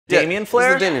Damien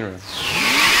Flair? This is the Damien room.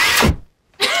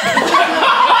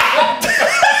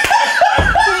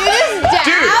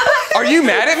 Dude, are you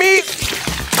mad at me?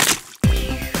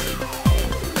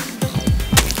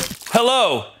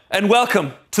 Hello, and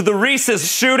welcome to the Reese's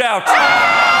Shootout.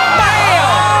 Bam!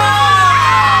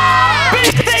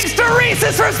 Big thanks to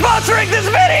Reese's for sponsoring this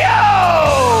video!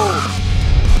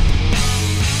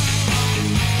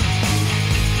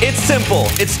 It's simple.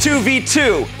 It's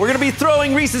 2v2. We're gonna be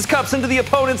throwing Reese's cups into the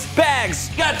opponent's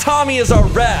bags. Got Tommy as our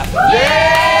ref. We're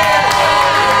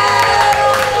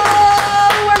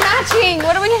matching.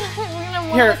 What are we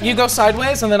gonna Here, you go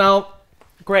sideways and then I'll...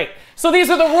 Great. So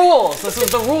these are the rules. This is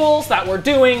the rules that we're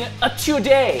doing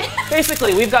today.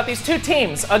 Basically, we've got these two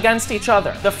teams against each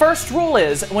other. The first rule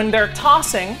is when they're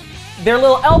tossing, their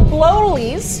little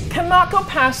elbowies cannot go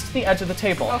past the edge of the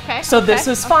table. Okay. So this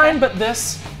is fine, but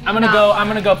this, I'm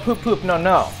gonna go poop poop, no,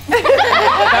 no.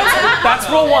 That's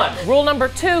rule one. Rule number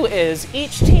two is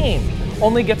each team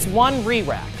only gets one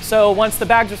re-rack. So once the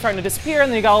bags are starting to disappear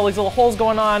and then you got all these little holes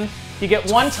going on, you get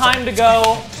one time to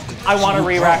go. I want a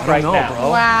re-rack right now.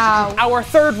 Bro. Wow. Our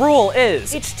third rule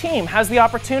is each team has the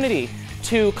opportunity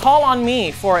to call on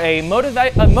me for a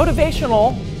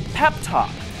motivational pep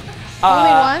talk.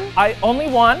 Only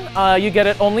one? You get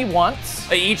it only once.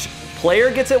 Each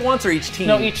player gets it once, or each team?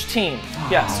 No, each team.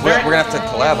 Yes. We're gonna have to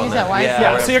collab on Use that. that wisely.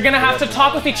 Yeah, so you're gonna have to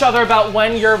talk with each other about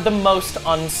when you're the most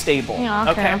unstable.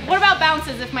 Yeah, okay. What about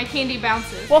bounces if my candy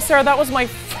bounces? Well, Sarah, that was my.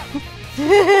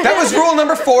 That was rule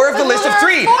number 4 of the list of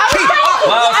 3.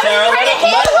 Wow, Sarah,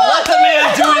 let the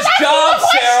man do his job,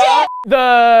 Sarah.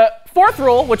 The fourth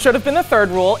rule, which should have been the third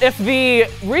rule, if the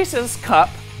Reese's cup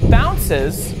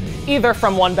bounces either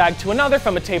from one bag to another,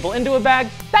 from a table into a bag,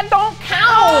 that don't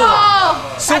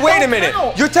count. So wait a minute.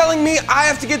 You're telling me I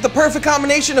have to get the perfect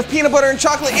combination of peanut butter and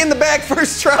chocolate in the bag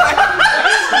first try?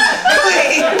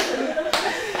 Please.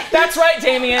 That's right,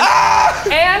 Damien.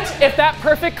 And if that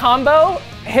perfect combo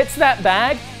hits that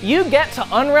bag, you get to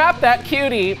unwrap that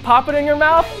cutie, pop it in your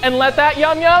mouth, and let that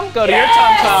yum yum go to your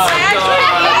tum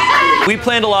tum. We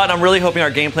planned a lot, and I'm really hoping our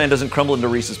game plan doesn't crumble into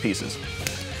Reese's Pieces.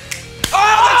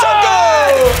 Oh, the choco!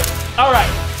 All right.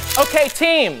 Okay,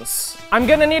 teams. I'm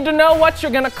gonna need to know what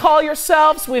you're gonna call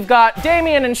yourselves. We've got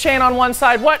Damien and Shane on one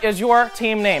side. What is your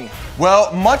team name?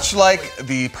 Well, much like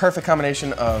the perfect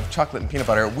combination of chocolate and peanut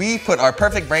butter, we put our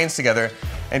perfect brains together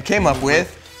and came up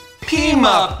with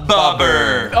Peanut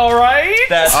Bubber. All right.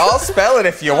 I'll spell it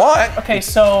if you want. Okay,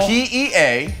 so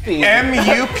P-E-A-M-U-P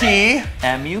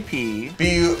M-U-P.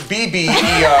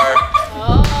 B-B-E-R.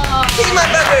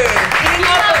 Peanut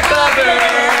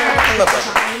Bubber.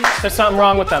 there's something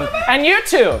wrong with them. And you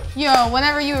two. Yo,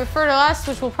 whenever you refer to us,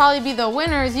 which will probably be the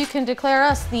winners, you can declare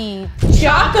us the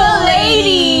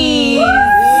Chocoladies.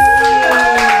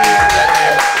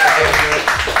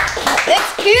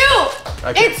 It's cute.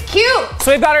 Okay. It's cute.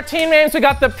 So we've got our team names. We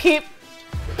got the Peanut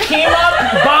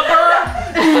Bubber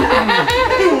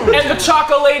and the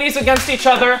Chocoladies against each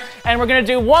other. And we're gonna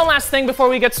do one last thing before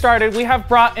we get started. We have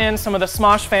brought in some of the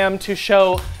Smosh fam to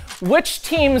show which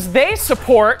teams they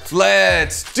support.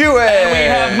 Let's do it. And we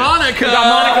have Monica. We got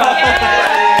Monica.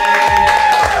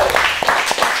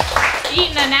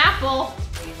 Eating an apple.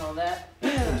 Can you hold that?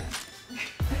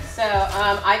 So,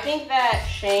 I think that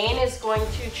Shane is going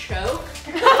to choke.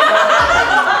 So, do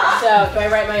I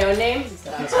write my own name?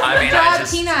 I mean, I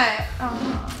just... Peanut.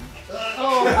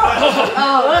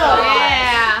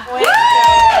 Yeah.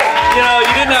 You know,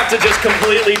 you didn't have to just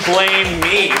completely blame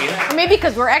me. Or maybe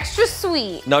because we're extra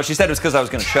sweet. No, she said it was because I was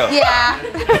gonna choke. Yeah.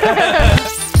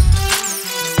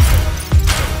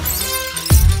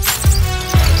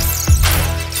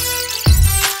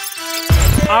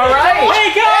 All right.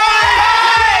 Hey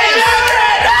guys!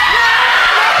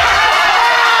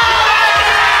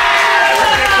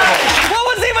 What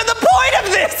was even the point of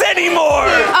this anymore?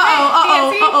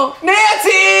 Uh-oh.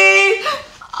 Nancy!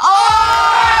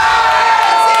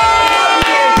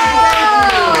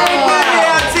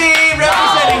 Nancy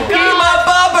representing Peanut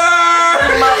Bubber!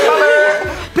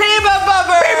 Peanut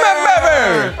Bubber!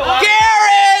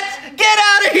 Garrett! Get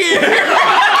out of here!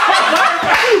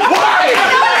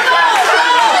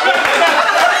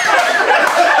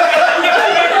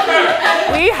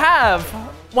 We have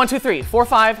 1, 2, 3, 4,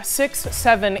 5, 6,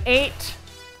 7, 8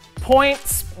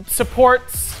 points,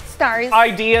 supports, Stars.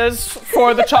 ideas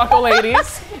for the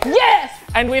Chocoladies. Yes!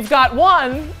 And we've got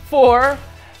one for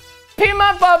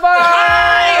Peanut Bubber.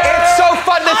 It's so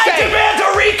fun to say! Demand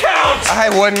a recount! I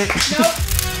wouldn't.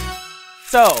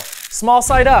 So, small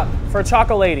side up for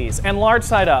Chocoladies and large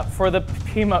side up for the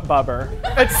Peanut Bubber.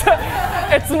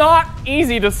 It's not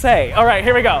easy to say. All right,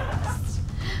 here we go.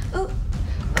 Look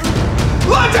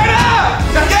it up!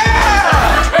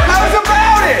 Yeah!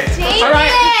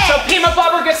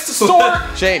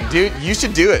 Shane, dude, you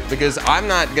should do it because I'm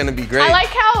not gonna be great. I like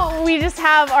how we just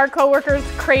have our coworkers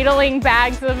cradling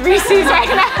bags of Reese's right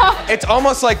now. It's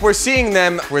almost like we're seeing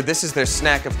them where this is their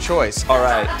snack of choice. All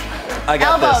right, I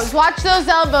got Elbows. this. Watch those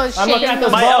elbows, Shane. I'm looking at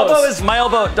those My bows. elbow is my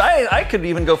elbow. I could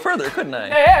even go further, couldn't I?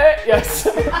 Hey, yes.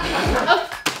 That's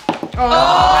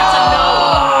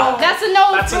a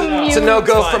no That's a from no. you. It's a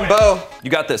no-go Fine. from Bo.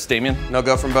 You got this, Damien.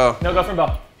 No-go from Bo. No go from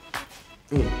Bo.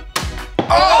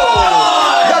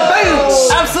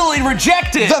 Absolutely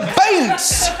rejected. The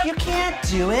bounce! You can't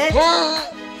do it.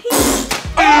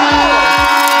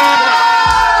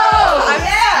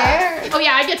 Oh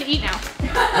yeah, I get to eat now.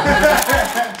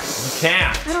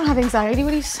 Can't. I don't have anxiety.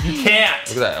 What are you saying? You can't.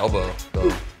 Look at that elbow.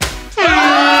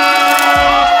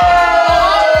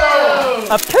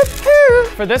 A poo-poo.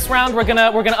 For this round, we're gonna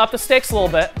up the stakes a little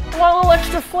bit. I want a little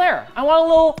extra flair. I want a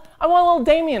little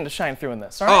Damien to shine through in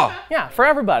this. All right? Oh. Yeah, for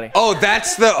everybody. Oh,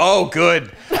 that's the, oh,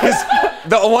 good. 'Cause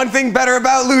the one thing better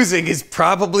about losing is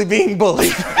probably being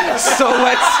bullied. So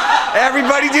let's,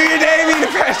 everybody do your Damien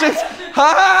impressions.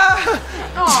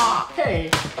 Ha! Hey.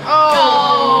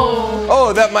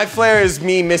 Oh, that my flair is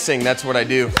me missing. That's what I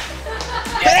do.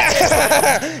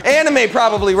 Anime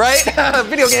probably, right?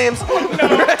 Video games.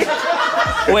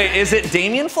 Wait, is it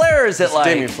Damien flair or is it like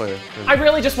Damien flair. I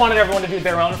really just wanted everyone to do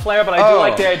their own flair, but I do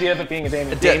like the idea of it being a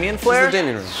Damien. Damien flair? It's the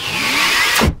Damien room.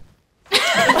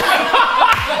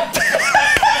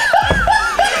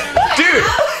 Dude,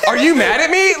 are you mad at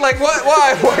me? Like what?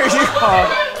 Why? Why are you?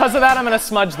 Because of that, I'm gonna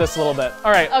smudge this a little bit.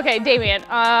 All right. Okay, Damien.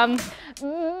 Beetle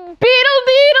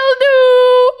deedle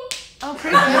doo. Oh,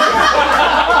 pretty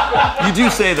good. You do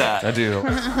say that. I do.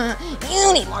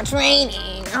 You need more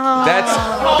training. Oh.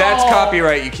 That's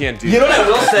copyright. You can't do. You know what I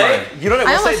will say? You know what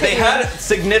I will say? almost They hit you. had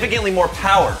significantly more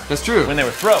power That's true. when they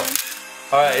were thrown.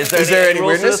 All right, is there Is any rules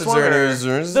to weirdness? this Is one, there or- any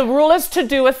weirdness? The rule is to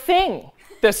do a thing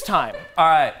this time. All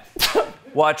right.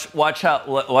 Watch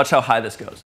how high this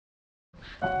goes.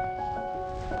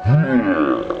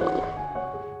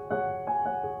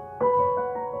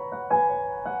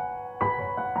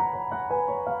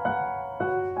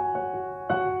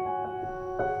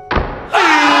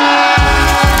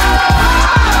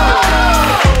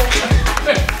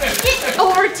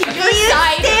 Over to your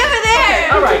side. Stay over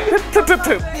there. All right. Poop, poop,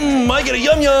 poop. I get a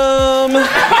yum yum.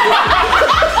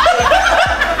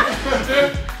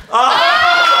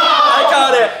 I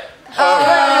got it.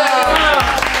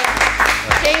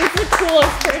 James the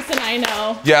coolest person I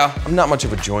know. Yeah, I'm not much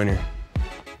of a joiner.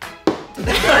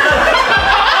 It's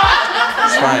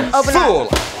fine. Open Fool.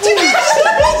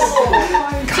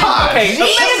 Okay.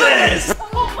 Jesus.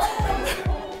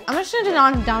 I'm just gonna do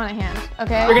non-dominant hand,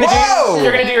 okay? You're Whoa!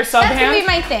 gonna do your sub That's gonna be hand.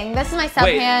 my thing. This is my sub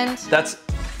Wait, hand. that's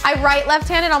I write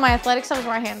left-handed. All my athletic stuff is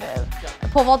right-handed. I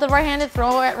pole vaulted right-handed,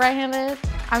 throw it right-handed.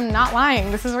 I'm not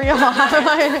lying. This is real.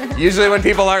 Usually when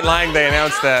people aren't lying, they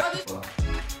announce that.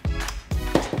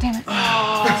 Damn it.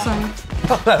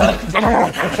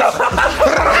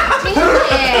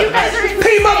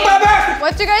 Pima Bubba!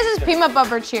 What's your guys' Pima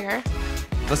Bubber cheer?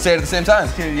 Let's say it at the same time.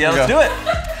 yeah. Let's do it.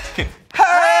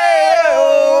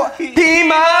 Hey-oh,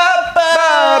 Pima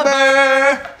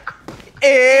Bubber.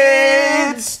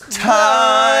 It's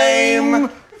time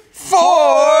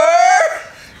for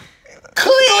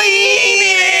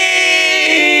cleaning.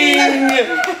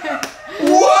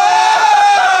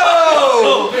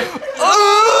 Whoa!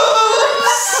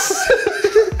 Oops!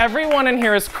 Everyone in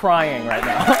here is crying right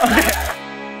now. Okay.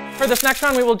 For this next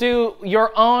round, we will do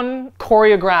your own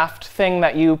choreographed thing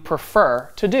that you prefer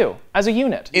to do as a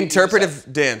unit. Interpretive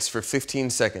dance for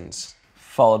 15 seconds.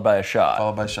 Followed by a shot.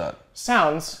 Followed by shot.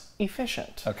 Sounds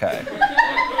efficient. Okay.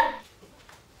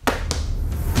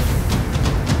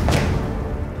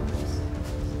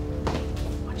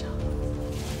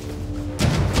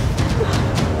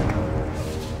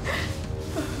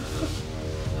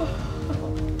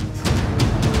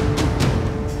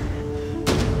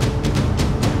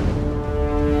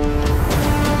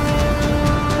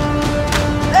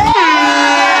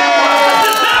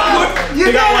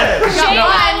 You got it! Shane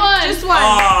got one. Just one.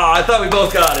 Oh, I thought we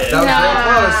both got it. That was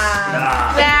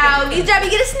Now, good job. You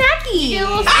get a snacky.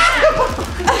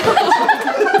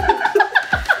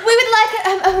 We would like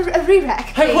a re-rack.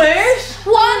 Hey, please.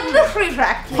 One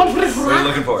re-rack, please. What are you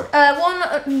looking for?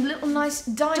 One little nice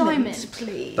diamond,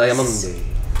 please. Diamond.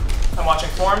 I'm watching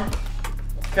form.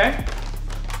 Okay.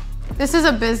 This is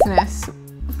a business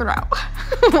throw.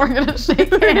 We're gonna shake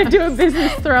We're gonna hands do a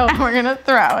business throw. and we're gonna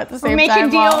throw at the same We're time.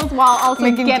 making deals while also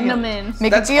making getting deals. them in. Making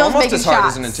That's deals, almost making as hard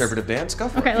shots. as an interpretive dance. Go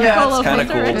for it. Okay, let's Yeah, go a it's little kinda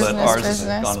closer. cool, but Business, ours is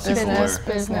business, honestly business,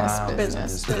 cooler. business, Wow.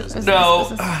 business, business, No.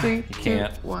 business. 3, You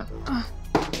can't. 2, 1.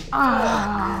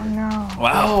 Oh no.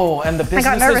 Wow. Oh, and the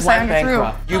businesses nervous, I went underthrew.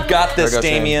 bankrupt. You got this, There goes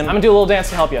Shane. Damien. I'm gonna do a little dance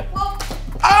to help you. Oh!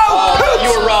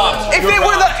 You were robbed. If it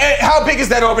were the, how big is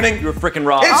that opening? You were freaking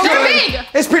robbed. It's good. big.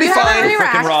 It's pretty You have a fine. re- freaking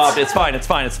Racked. robbed. It's fine. It's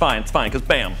fine. It's fine. It's fine. Because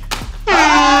bam.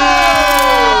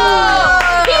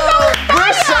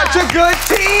 We're such a good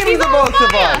team, the both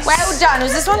of us. Well done.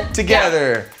 Was this one?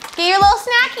 Together. Get your little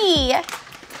snacky.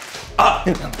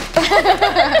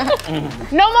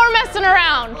 No more messing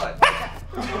around.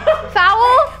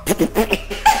 Foul.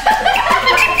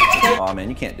 Oh man,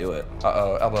 you can't do it.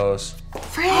 Uh-oh, elbows.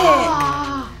 Frick.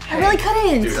 I really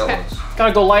couldn't. Dude, elbows.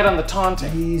 Gotta go light on the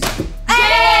taunting.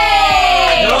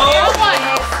 Hey! Front one.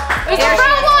 It was the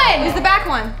front one. It's the back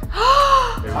one.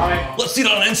 Let's see it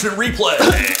on an instant replay.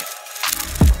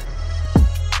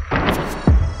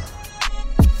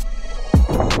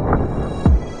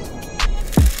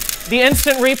 The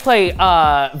instant replay,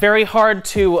 very hard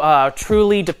to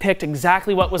truly depict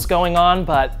exactly what was going on,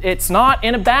 but it's not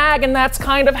in a bag, and that's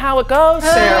kind of how it goes,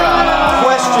 Sarah.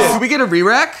 Question. Can we get a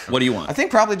re-rack? What do you want? I think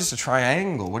probably just a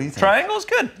triangle. What do you think? Triangle's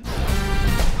good.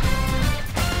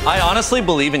 I honestly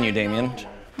believe in you, Damien.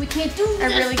 We can't do this.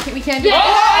 I really can't. We can't do it.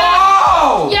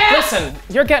 Oh! Listen,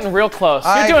 you're getting real close.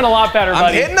 I- You're doing a lot better, I'm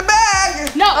buddy. hitting the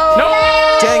bag. No.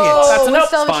 Nope. Dang it. That's a We nope.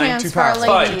 still have a Fine. chance Too for our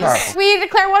powerful. ladies. Too powerful. We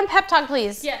declare one pep talk,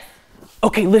 please. Yes.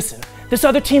 Okay, listen. This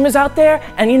other team is out there,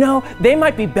 and you know, they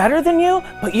might be better than you,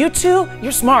 but you two,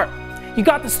 you're smart. You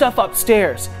got the stuff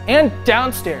upstairs and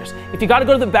downstairs. If you gotta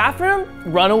go to the bathroom,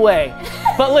 run away.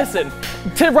 But listen,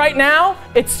 to right now,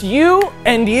 it's you,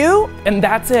 and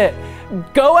that's it.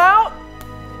 Go out.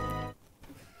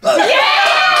 I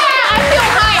feel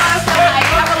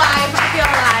alive.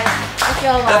 I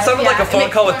feel alive. That sounded like a phone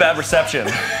call with bad reception.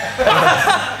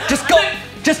 Just go.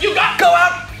 Just go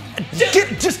out.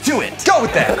 Just do it. Go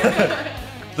with that.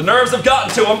 The nerves have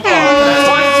gotten to him. Is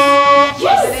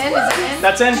it in? Is it in?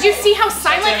 That's in. Did you see how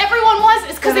silent everyone was?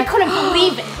 It's because they couldn't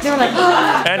believe it. They were like,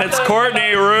 And it's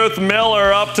Courtney Ruth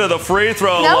Miller up to the free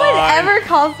throw no line. one ever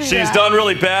calls me She's that. done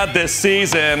really bad this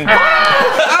season.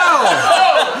 Oh!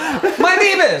 My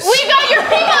Beavis. We got your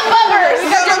peanut bubbers.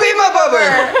 got my Beavis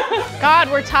bubber. God,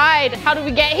 we're tied. How did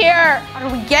we get here? How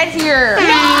did we get here?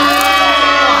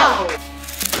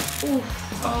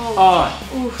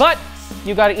 But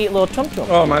you gotta eat little tum tum.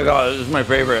 Oh my god, this is my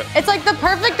favorite. It's like the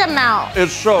perfect amount.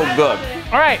 It's so good.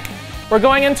 All right, we're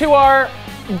going into our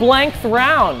blanked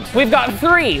round. We've got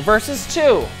 3 versus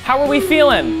 2. How are we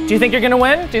feeling? Do you think you're gonna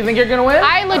win? Do you think you're gonna win?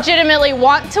 I legitimately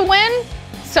want to win,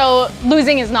 so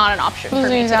losing is not an option for me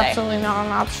Losing is today. absolutely not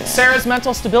an option. Sarah's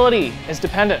mental stability is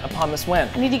dependent upon this win.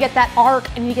 I need to get that arc.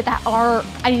 I need to get that arc.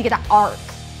 I need to get that arc.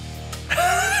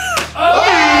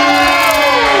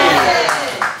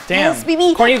 Damn. Yes,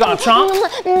 baby. Courtney, you got a chomp?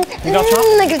 You got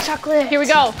chomp? Like a chocolate. Here we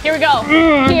go. Here we go.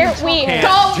 Here we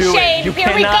go, do it. Shane. You Here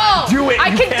we cannot go. do it. I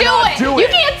You can cannot do do it. You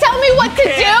it. can't tell me what to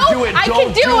can't do. do it. I can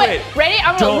Don't do do it. it. Ready?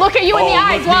 I'm gonna look at you in the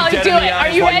eyes while you do it. Are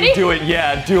you ready? Do it.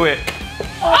 Yeah, do it.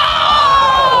 Oh!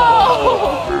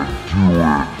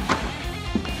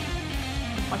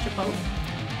 Watch your pose.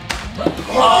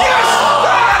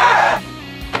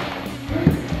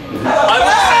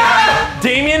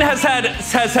 Damien has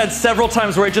had several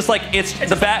times where it just like it's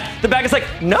the bag is like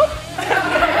nope.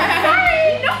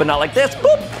 But not like this.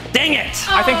 Boop. Dang it.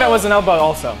 I think that was an elbow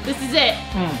also. This is it.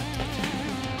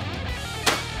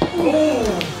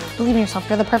 Believe in yourself.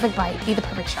 You're the perfect bite. Be the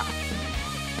perfect shot.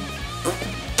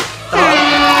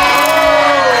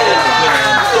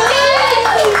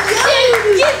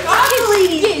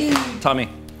 Tommy,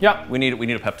 Yeah. we need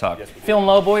a pep talk. Feeling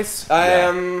low, boys? I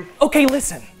am. Okay,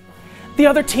 listen. The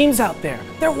other teams out there,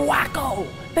 they're wacko.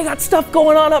 They got stuff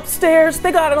going on upstairs.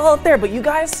 They got it all up there. But you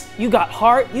guys, you got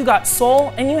heart, you got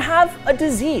soul, and you have a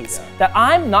disease that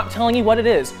I'm not telling you what it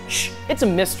is. Shh, it's a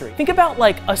mystery. Think about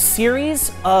like a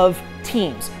series of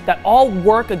teams that all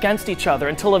work against each other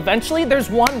until eventually there's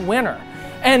one winner.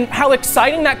 And how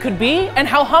exciting that could be and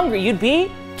how hungry you'd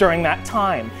be during that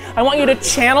time. I want you to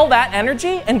channel that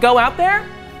energy and go out there.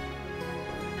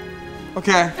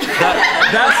 Okay.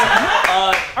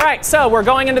 All right, so we're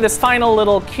going into this final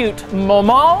little cute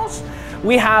momage.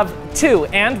 We have 2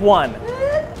 and 1.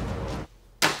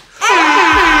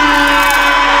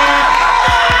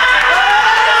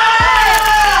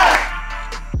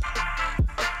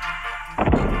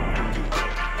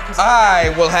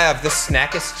 I will have the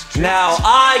snackest treat. Now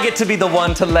I get to be the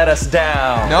one to let us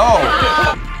down. No.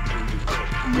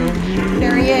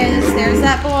 There he is. There's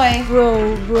that boy.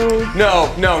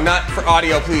 No, not for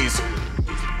audio, please.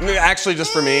 Actually,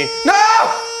 just for me. No!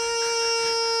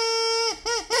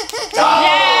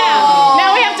 Yeah.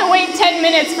 Now we have to wait 10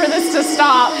 minutes for this to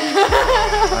stop.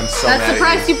 I'm so That's mad the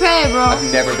price at you pay, bro. I've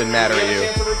never been madder at you.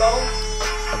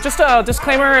 just a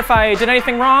disclaimer, if I did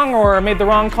anything wrong or made the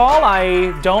wrong call,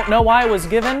 I don't know why I was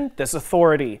given this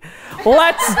authority.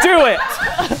 Let's do it!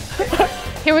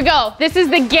 Here we go. This is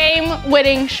the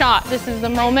game-winning shot. This is the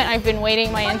moment I've been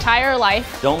waiting my entire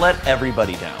life. Don't let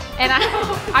everybody down. And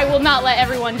I will not let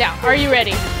everyone down. Are you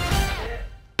ready?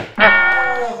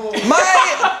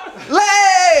 My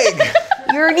leg!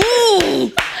 Your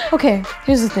knee. Okay,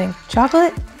 here's the thing.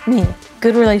 Chocolate, me.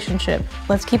 Good relationship.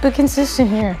 Let's keep it consistent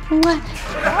here. What?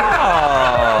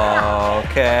 Oh,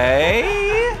 okay.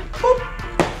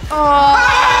 Oh,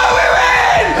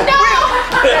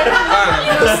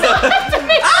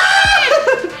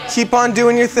 Keep on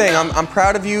doing your thing. I'm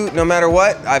proud of you no matter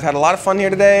what. I've had a lot of fun here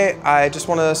today. I just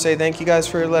want to say thank you guys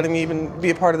for letting me even be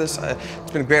a part of this.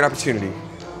 It's been a great opportunity.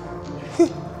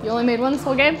 You only made one this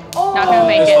whole game? Not gonna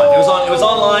make it. It was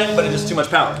online, but it just too much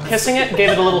power. Kissing it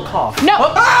gave it a little cough. No.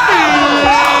 Oh,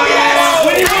 yes!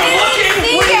 When you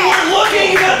weren't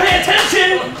looking, you gotta pay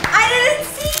attention. I didn't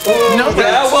see it. No,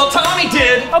 yeah, well, Tommy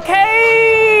did.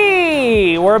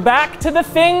 Okay, we're back to the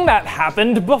thing that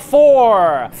happened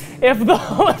before. If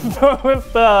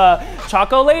the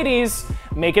Choco ladies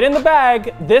make it in the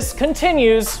bag, this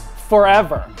continues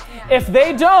forever. If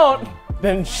they don't,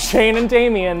 then Shane and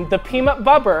Damien, the peanut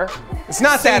bubber, It's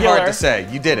not that hard to say.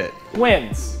 You did it.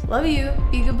 wins. Love you.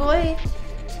 Be a good boy.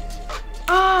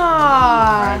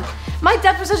 Ah, my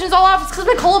depth perception's all off. It's because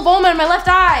of my coloboma in my left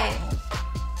eye.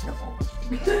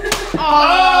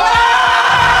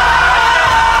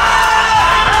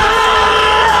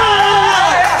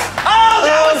 Oh,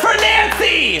 that was for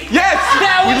Nancy. Yes!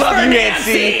 That was we love for you,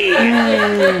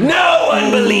 Nancy. No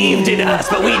one believed in us,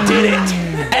 but we did it.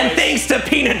 And thanks to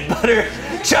peanut butter,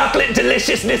 chocolate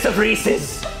deliciousness of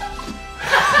Reese's.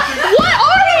 What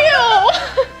are you?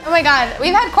 Oh my God,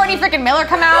 we've had Courtney freaking Miller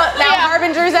come out. Now Yeah.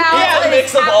 Harbinger's out. Yeah. It's a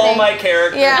mix of all my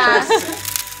characters. Yeah.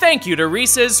 Thank you to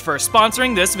Reese's for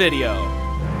sponsoring this video.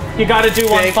 You gotta do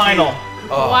one Thank final. you.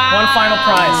 Wow. One final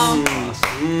prize.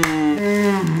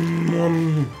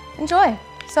 Enjoy.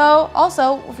 So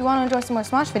also, if you want to enjoy some more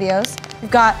Smosh videos,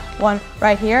 we've got one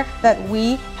right here that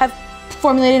we have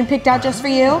formulated and picked out just for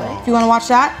you. If you want to watch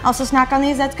that, also snack on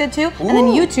these, that's good too. And then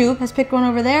YouTube has picked one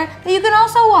over there that you can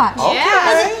also watch.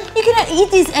 Yeah. You can eat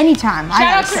these anytime. Shout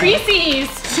out to Reese's.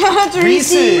 Shout out to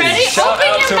Reese's. Reese's. Ready? Shout Open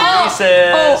out your to mouth.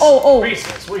 Reese's. Oh.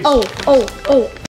 Reese's. Oh.